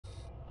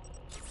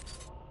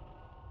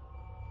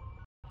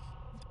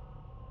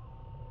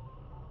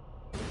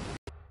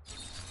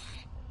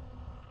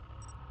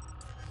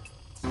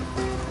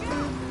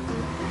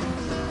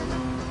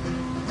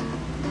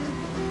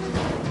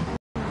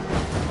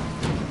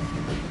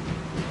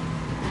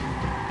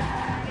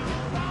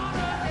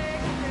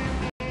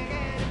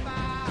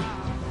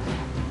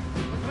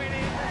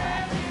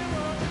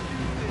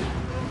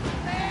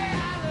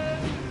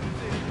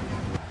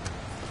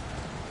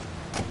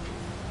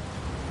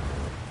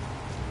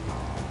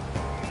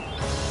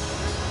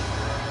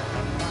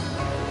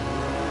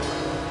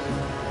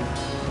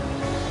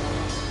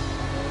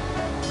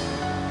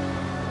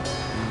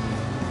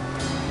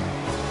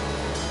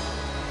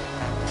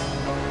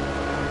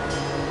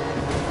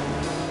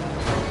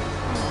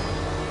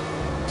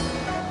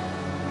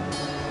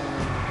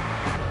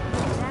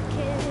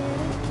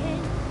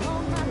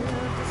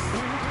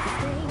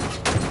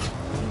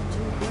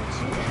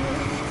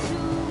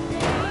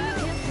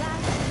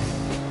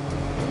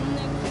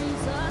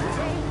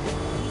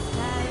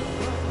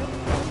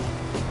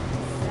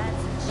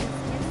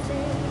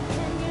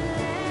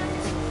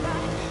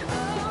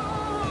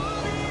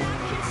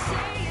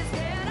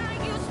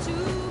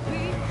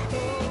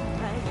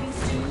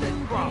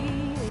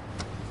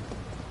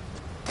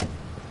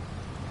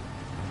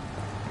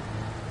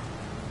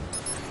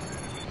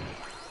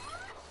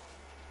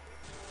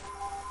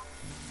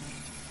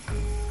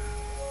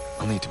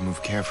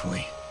move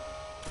carefully.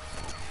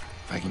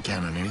 If I can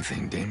count on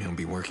anything, Damien will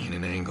be working at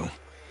an angle.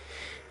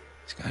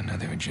 He's got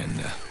another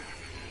agenda.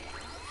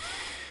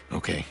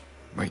 Okay,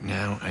 right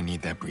now, I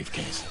need that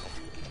briefcase.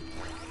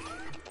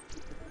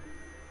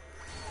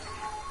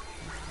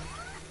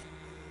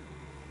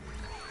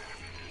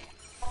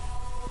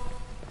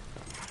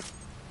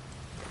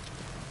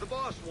 The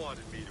boss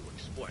wanted me to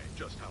explain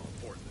just how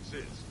important this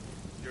is.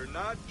 You're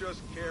not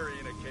just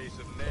carrying a case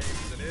of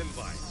names and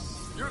invites.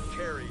 You're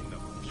carrying the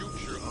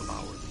future of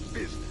our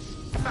business.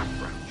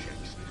 Background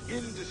checks,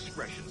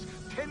 indiscretions,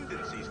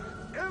 tendencies,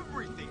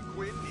 everything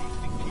Quinn needs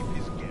to keep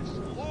his guests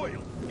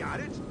loyal.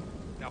 Got it?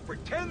 Now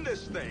pretend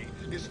this thing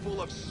is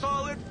full of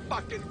solid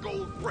fucking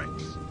gold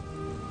bricks.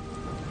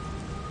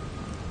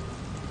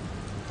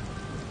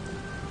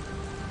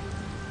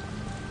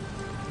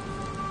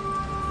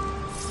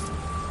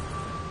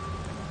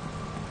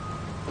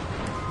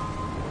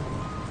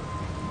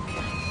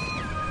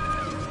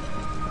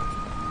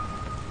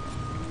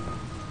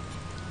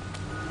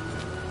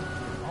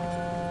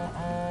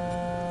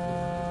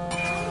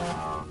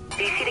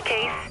 Do you see the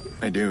case?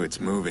 I do,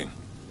 it's moving.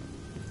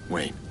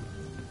 Wait,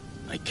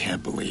 I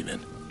can't believe it.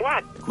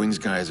 What? Quinn's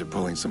guys are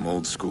pulling some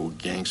old school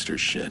gangster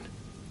shit.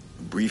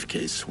 A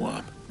briefcase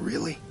swap.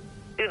 Really?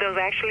 Do those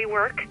actually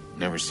work?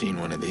 Never seen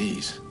one of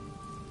these.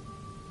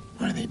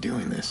 Why are they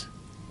doing this?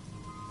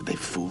 Did they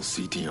fool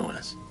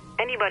CTOs?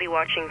 Anybody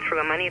watching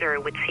through a monitor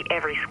would see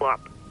every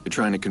swap. They're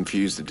trying to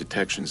confuse the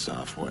detection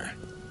software.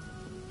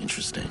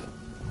 Interesting.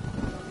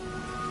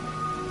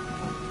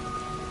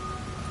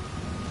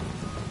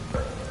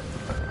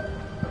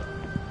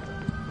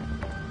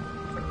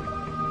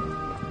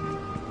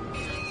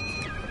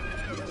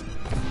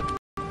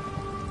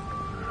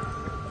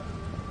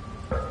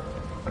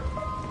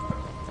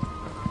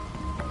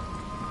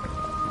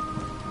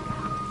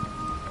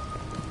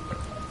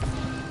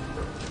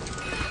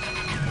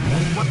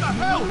 What the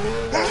hell?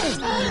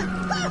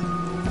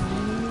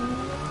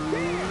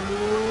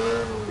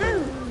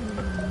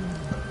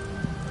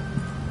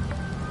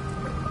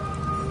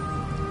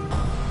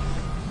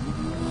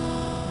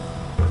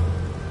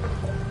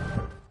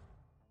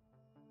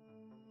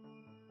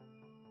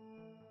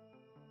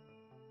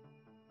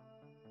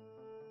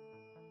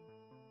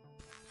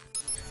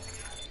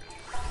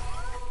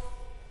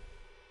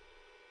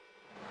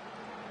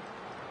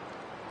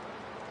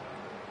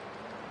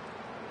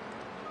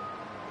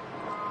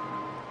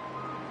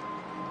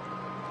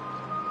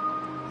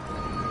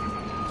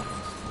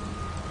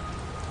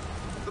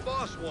 The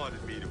boss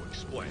wanted me to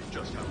explain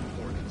just how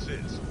important this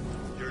is.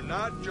 You're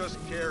not just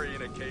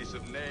carrying a case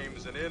of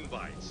names and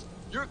invites.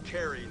 You're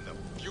carrying the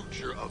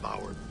future of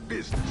our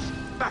business.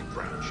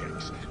 Background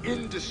checks,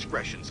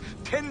 indiscretions,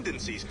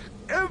 tendencies,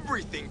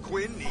 everything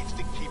Quinn needs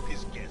to keep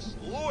his guests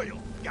loyal.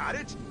 Got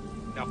it?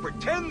 Now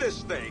pretend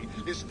this thing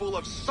is full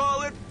of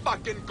solid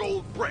fucking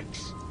gold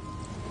bricks.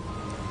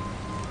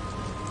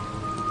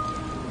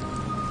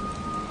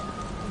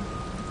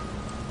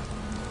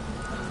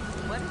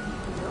 What is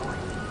he doing?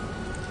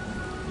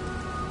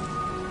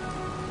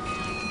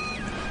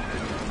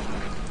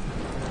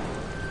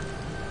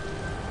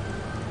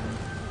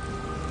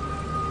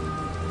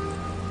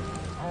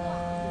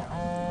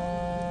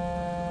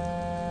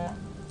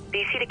 Do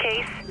you see the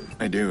case?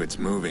 I do, it's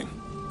moving.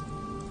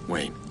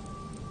 Wait,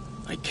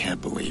 I can't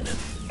believe it.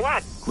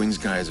 What? Quinn's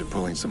guys are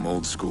pulling some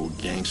old school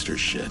gangster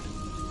shit.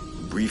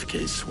 A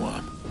briefcase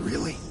swap.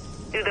 Really?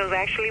 Do those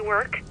actually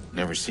work?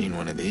 Never seen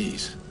one of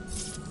these.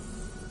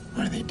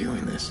 Why are they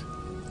doing this?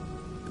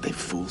 Did they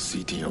fool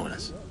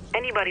CTOs?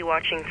 Anybody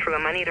watching through a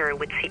monitor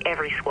would see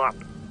every swap.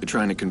 They're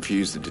trying to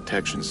confuse the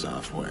detection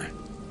software.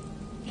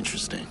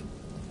 Interesting.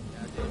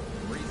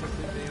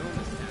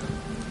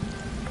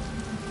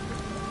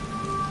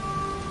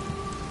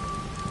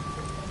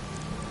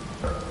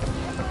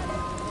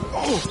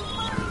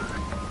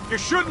 You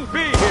shouldn't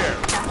be here!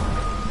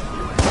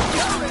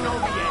 Jumping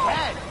over your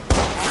head!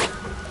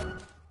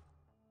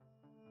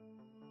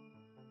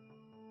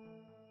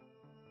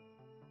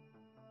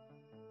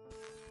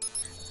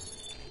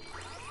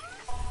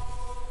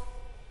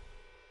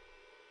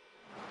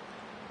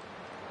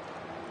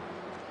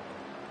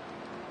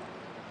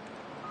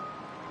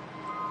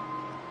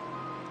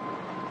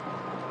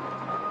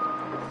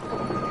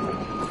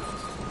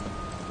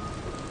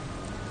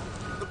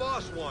 The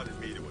boss wanted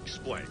me to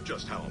explain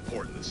just how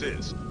important this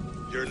is.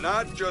 You're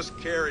not just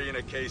carrying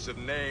a case of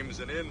names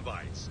and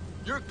invites.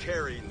 You're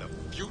carrying the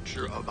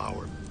future of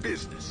our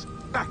business.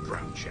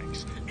 Background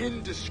checks,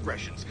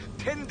 indiscretions,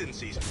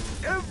 tendencies,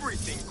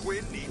 everything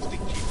Quinn needs to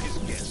keep his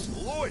guests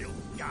loyal.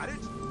 Got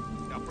it?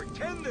 Now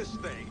pretend this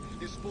thing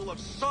is full of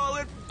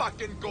solid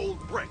fucking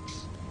gold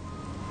bricks.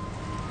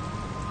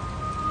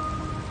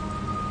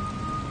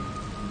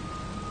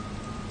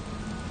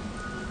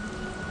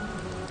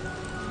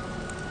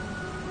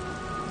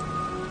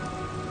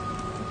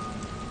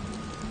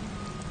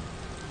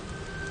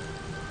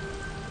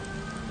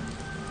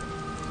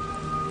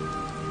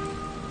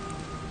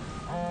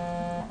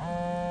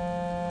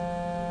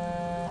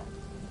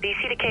 Do you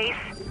see the case?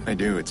 I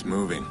do, it's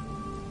moving.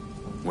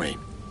 Wait,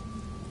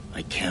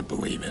 I can't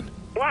believe it.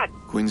 What?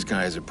 Quinn's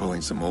guys are pulling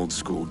some old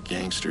school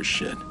gangster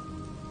shit.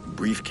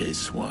 Briefcase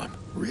swap.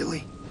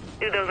 Really?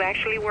 Do those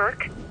actually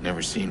work?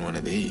 Never seen one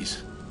of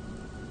these.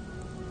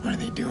 Why are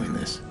they doing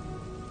this?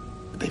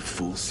 Did they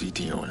fool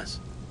CTO us?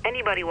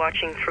 Anybody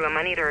watching through a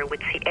monitor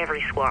would see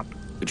every swap.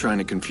 They're trying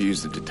to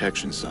confuse the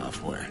detection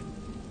software.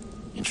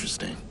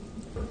 Interesting.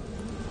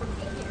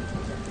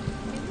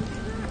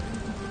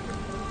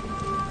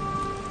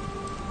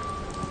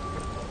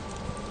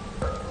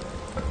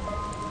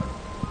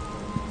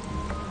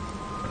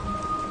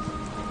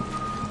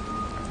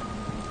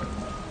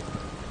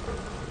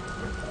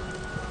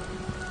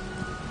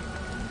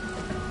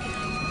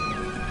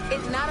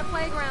 It's not a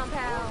playground,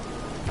 pal.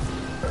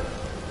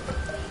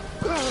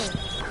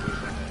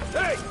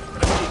 Hey!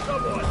 I see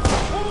someone!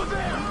 Over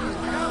there!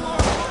 I got more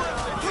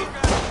bullets than you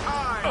got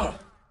time!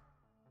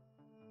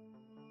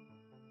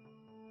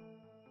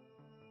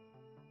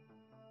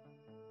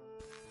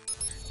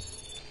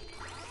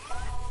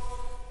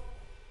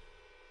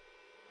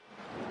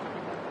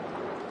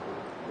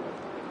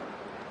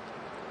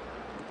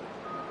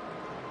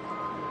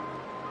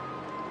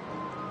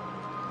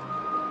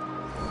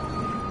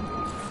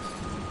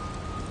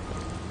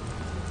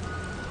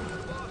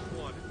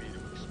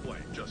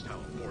 Just how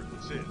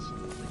important this is.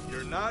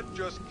 You're not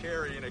just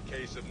carrying a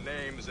case of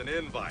names and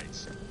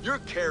invites. You're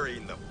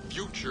carrying the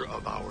future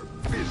of our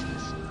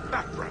business.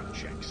 Background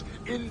checks,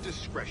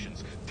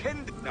 indiscretions,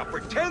 Now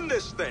pretend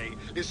this thing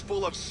is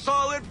full of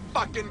solid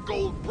fucking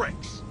gold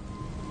bricks.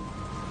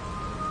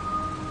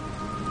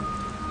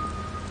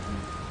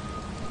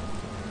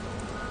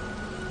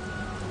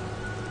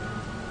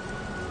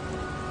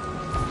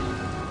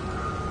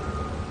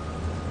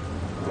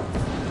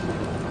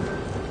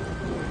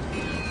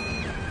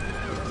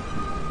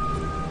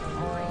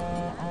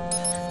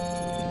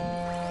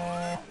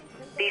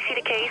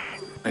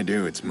 I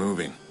do, it's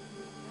moving.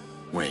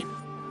 Wait.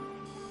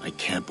 I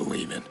can't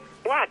believe it.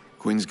 What?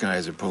 Quinn's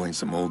guys are pulling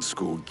some old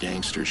school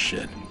gangster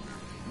shit.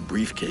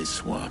 Briefcase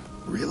swap.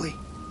 Really?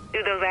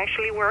 Do those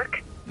actually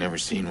work? Never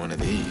seen one of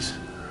these.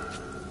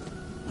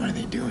 Why are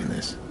they doing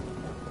this?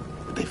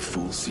 Did they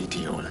fool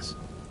CTO us?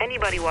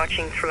 Anybody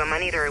watching through a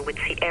monitor would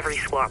see every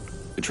swap.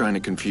 They're trying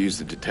to confuse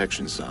the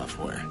detection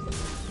software.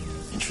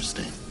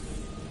 Interesting.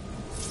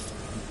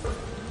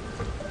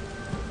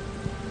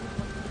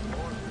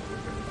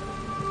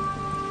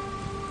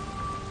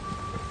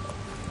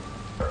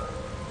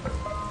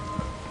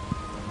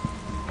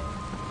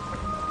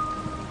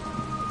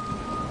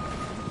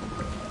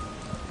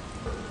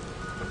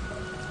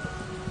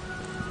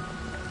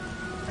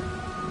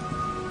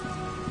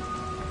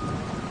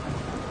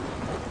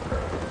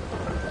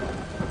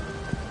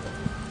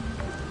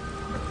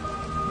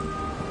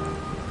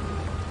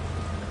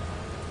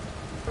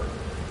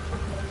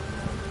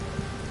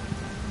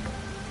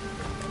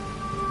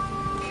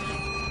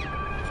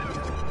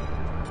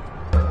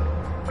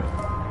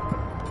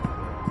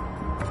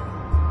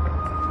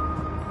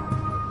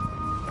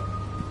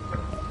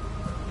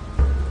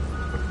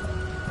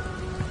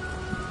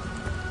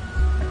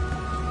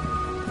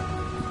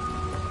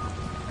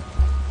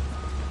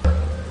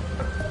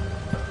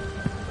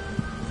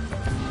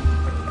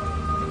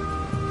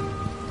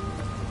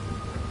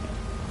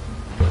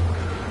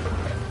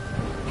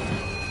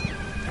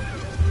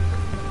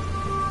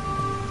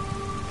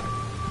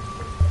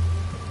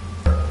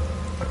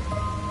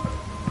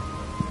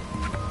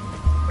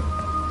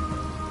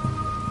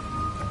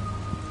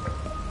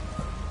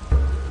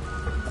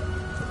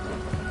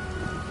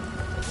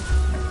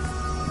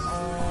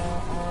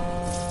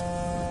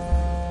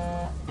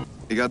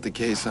 They got the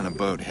case on a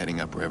boat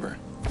heading upriver.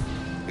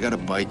 They got a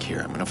bike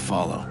here. I'm gonna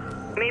follow.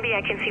 Maybe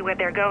I can see where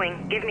they're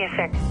going. Give me a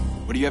sec.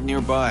 What do you have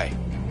nearby?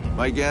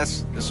 My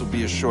guess, this will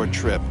be a short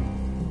trip.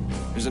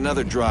 There's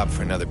another drop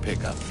for another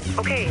pickup.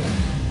 Okay.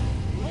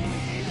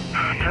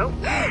 Nope.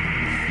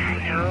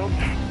 Nope.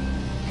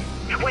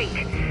 Wait.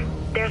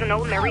 There's an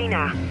old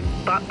marina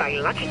bought by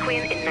Lucky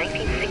Quinn in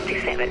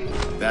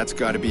 1967. That's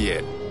gotta be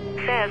it.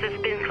 Says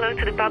it's been closed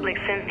to the public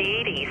since the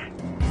 80s.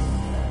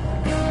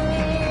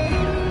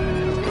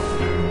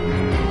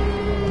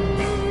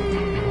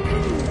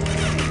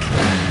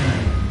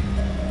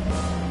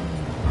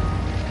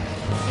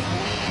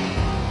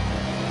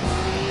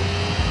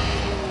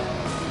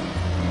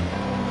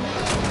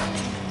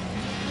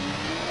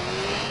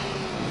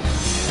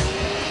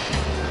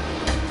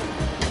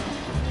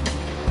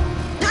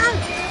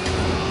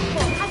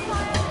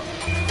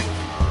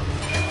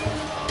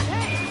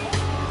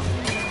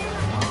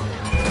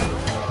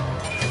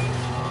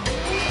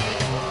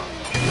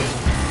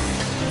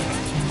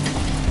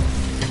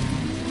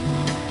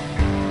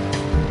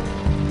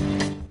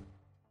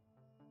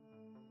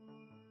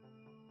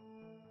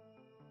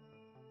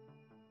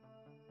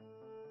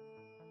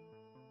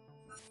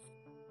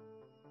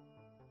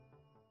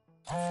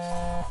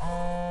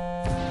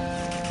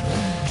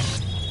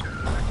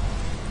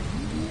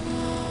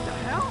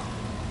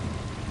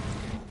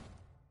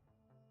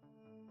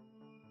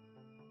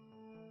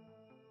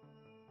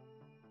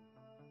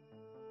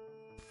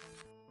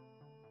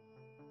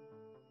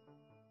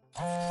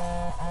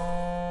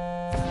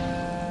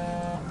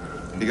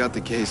 They got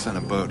the case on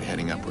a boat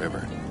heading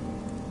upriver.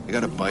 They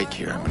got a bike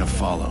here. I'm gonna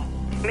follow.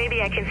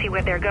 Maybe I can see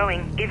where they're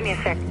going. Give me a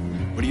sec.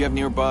 What do you have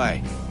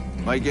nearby?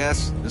 My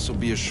guess, this will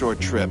be a short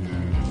trip.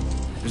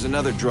 There's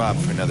another drop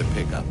for another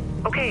pickup.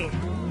 Okay.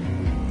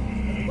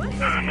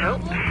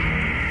 Nope.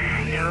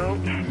 Nope.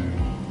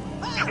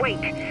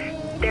 Wait.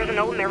 There's an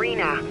old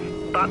marina,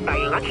 bought by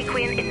Lucky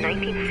Quinn in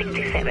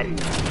 1967.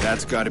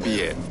 That's gotta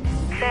be it.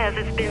 Says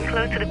it's been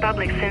closed to the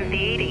public since the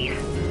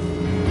 80s.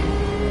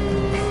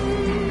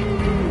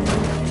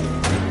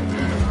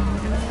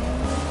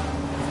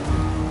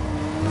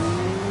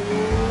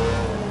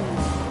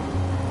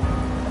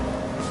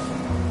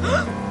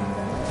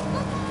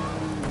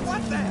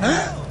 What the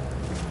hell?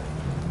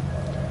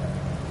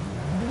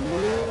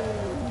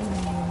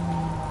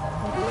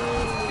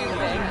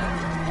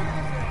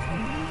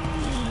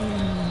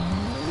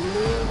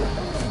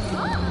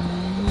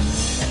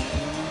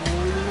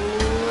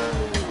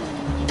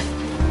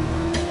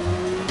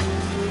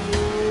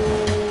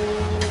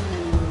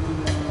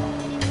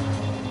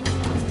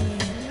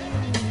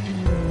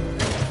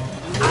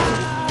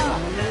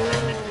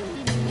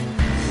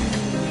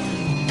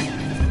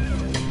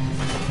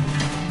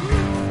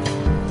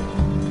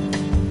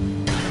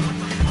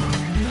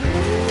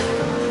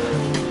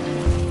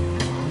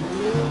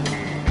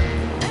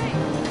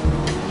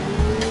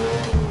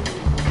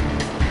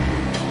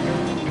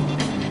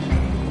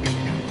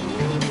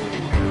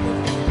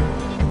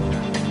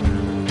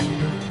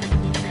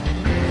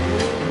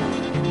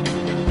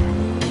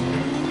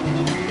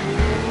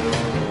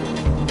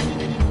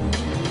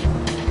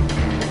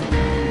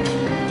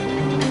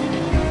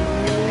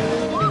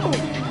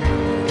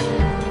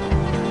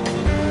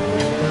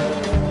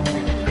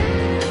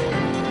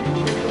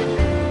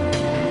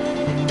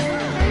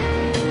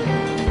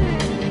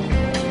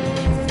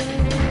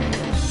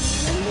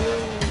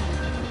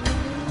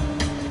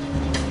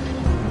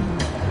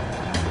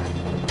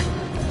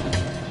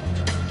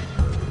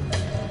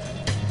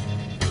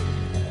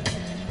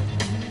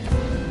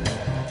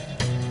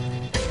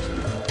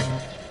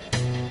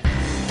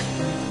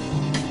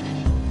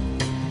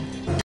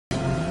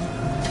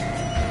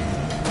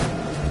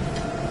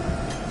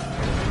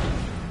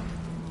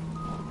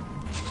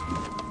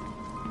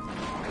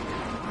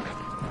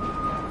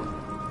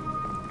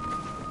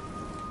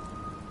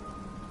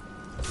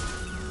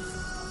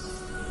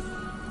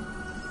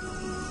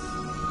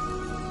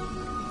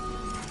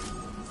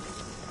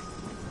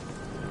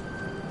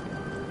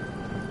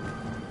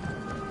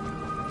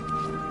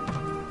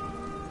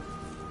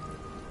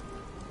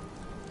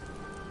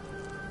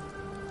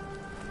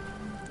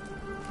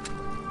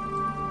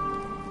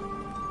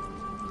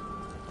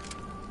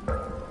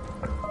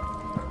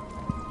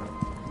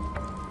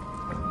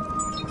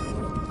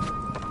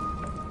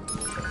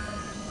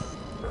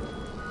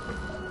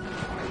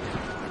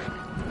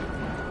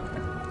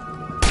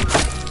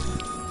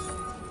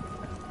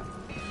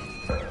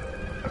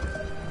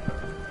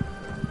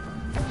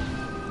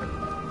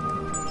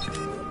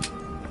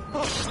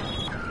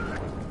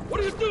 What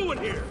are you doing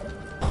here?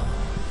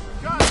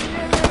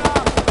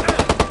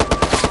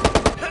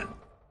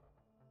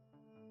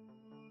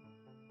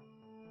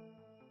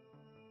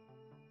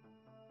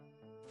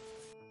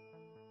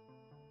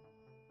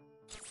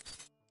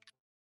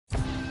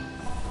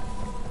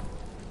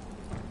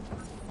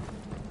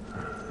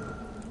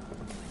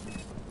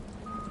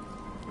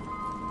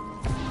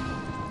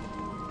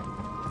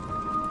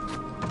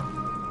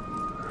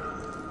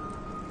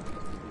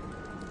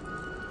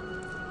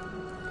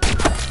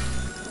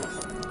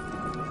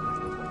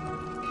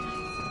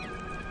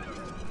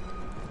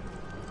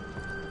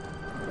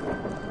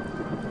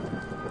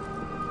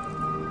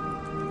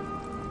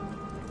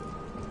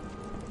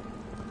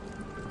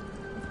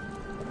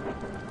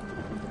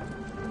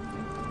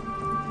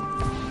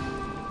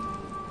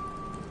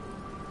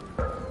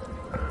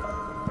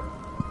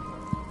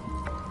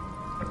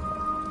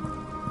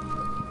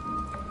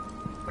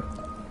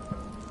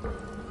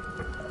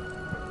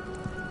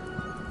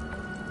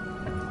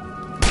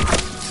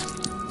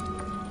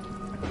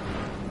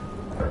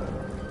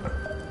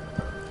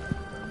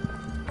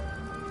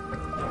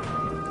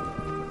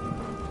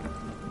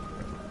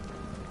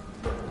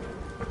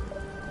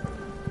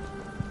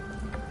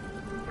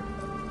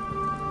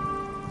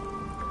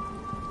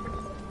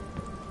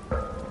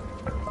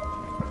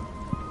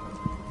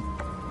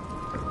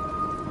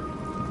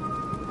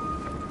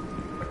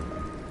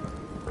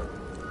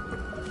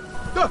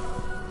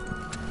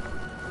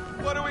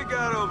 What do we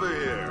got over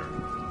here?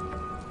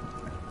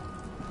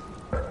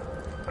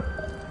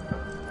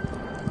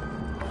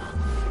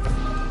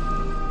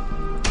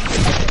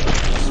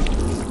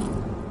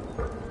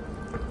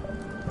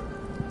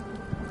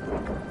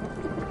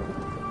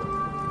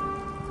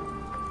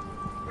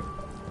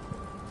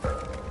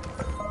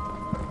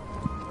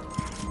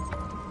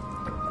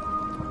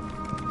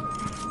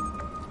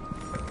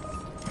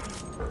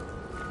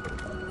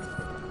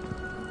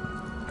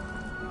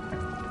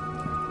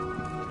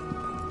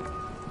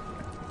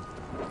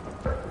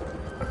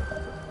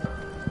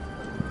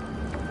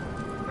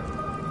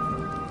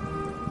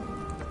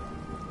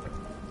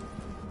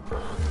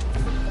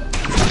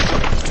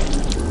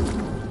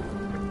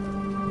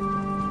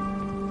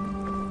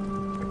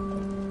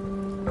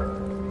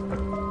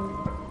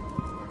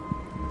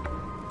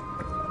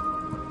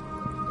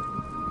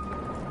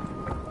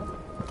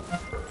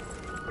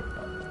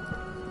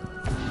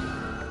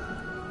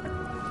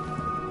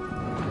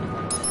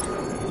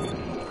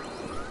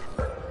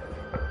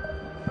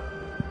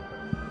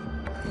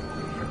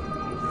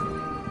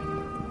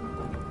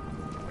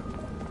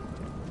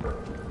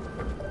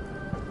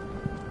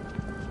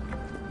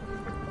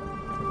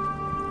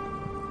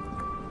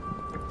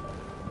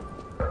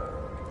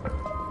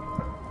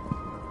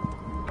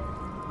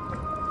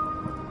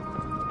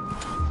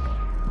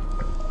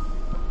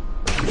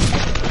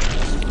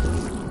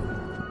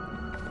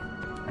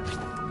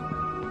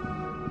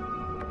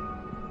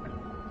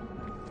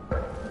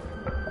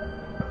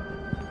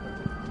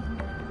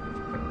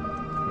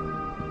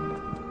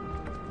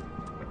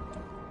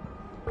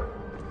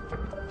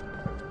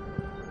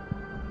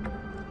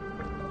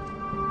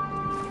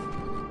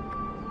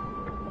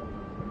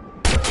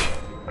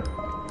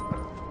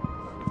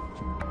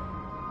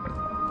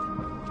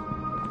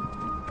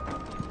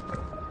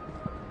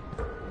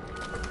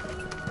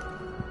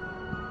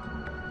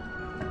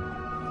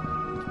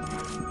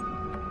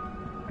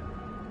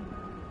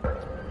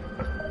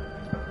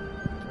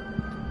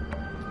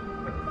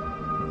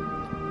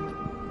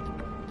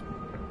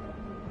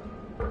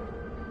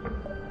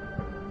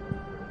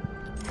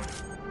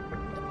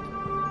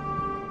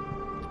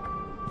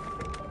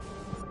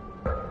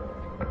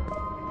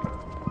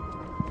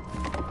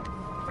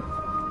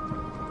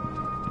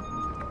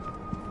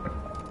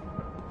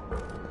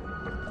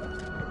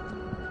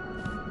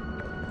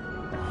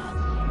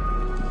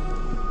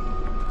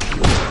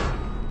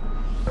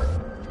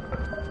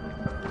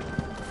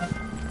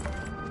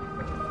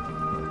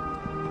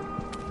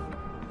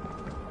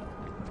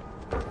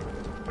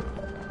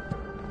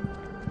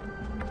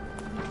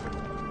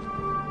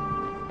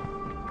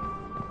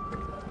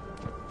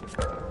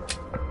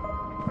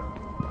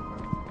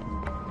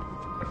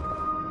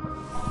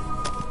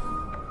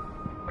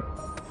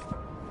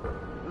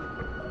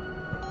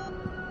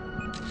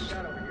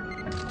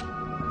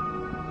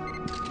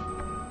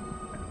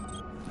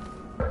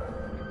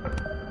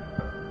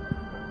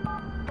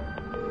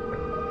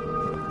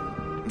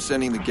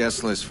 sending the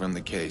guest list from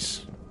the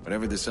case.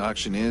 Whatever this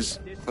auction is,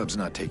 club's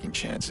not taking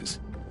chances.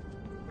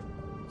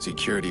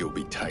 Security will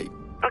be tight.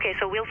 Okay,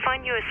 so we'll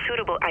find you a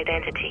suitable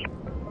identity.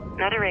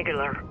 Not a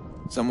regular.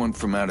 Someone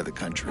from out of the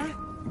country.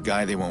 A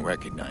guy they won't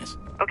recognize.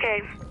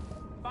 Okay.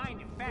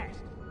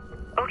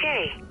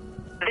 Okay,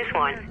 this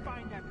one.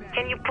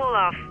 Can you pull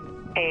off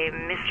a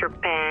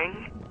Mr.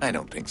 Bang? I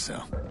don't think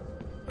so.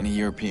 Any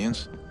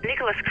Europeans?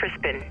 Nicholas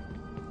Crispin.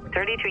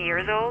 33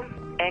 years old,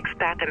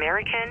 expat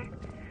American.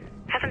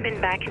 Hasn't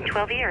been back in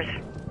 12 years.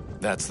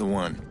 That's the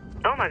one.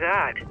 Oh my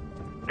god.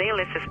 They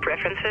list his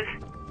preferences.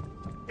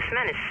 This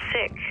man is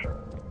sick.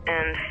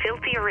 And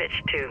filthy rich,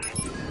 too.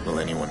 Will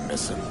anyone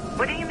miss him?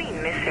 What do you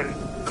mean, miss him?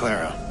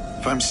 Clara,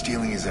 if I'm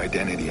stealing his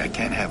identity, I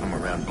can't have him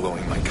around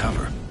blowing my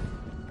cover.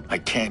 I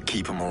can't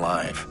keep him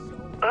alive.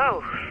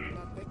 Oh.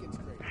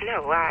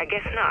 No, I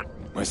guess not.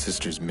 My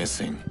sister's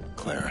missing,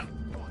 Clara.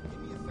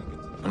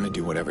 I'm gonna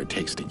do whatever it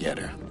takes to get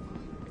her.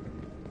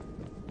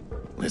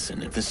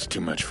 Listen, if this is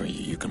too much for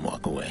you, you can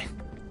walk away.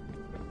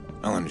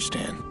 I'll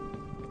understand.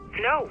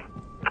 No,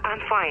 I'm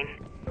fine.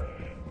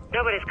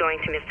 Nobody's going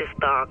to miss this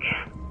dog.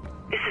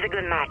 This is a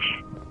good match.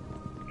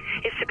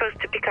 He's supposed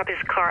to pick up his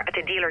car at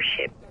the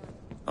dealership.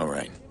 All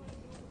right.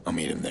 I'll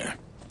meet him there.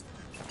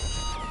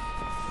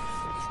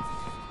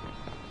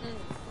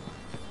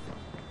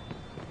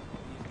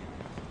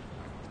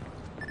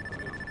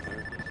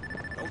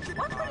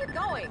 Watch where you're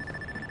going.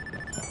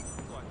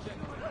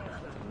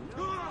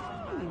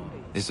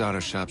 This auto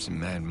shop's in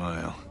Mad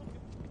Mile.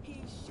 He's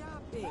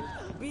shopping.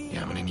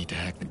 Yeah, I'm gonna need to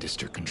hack the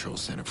district control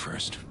center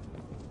first.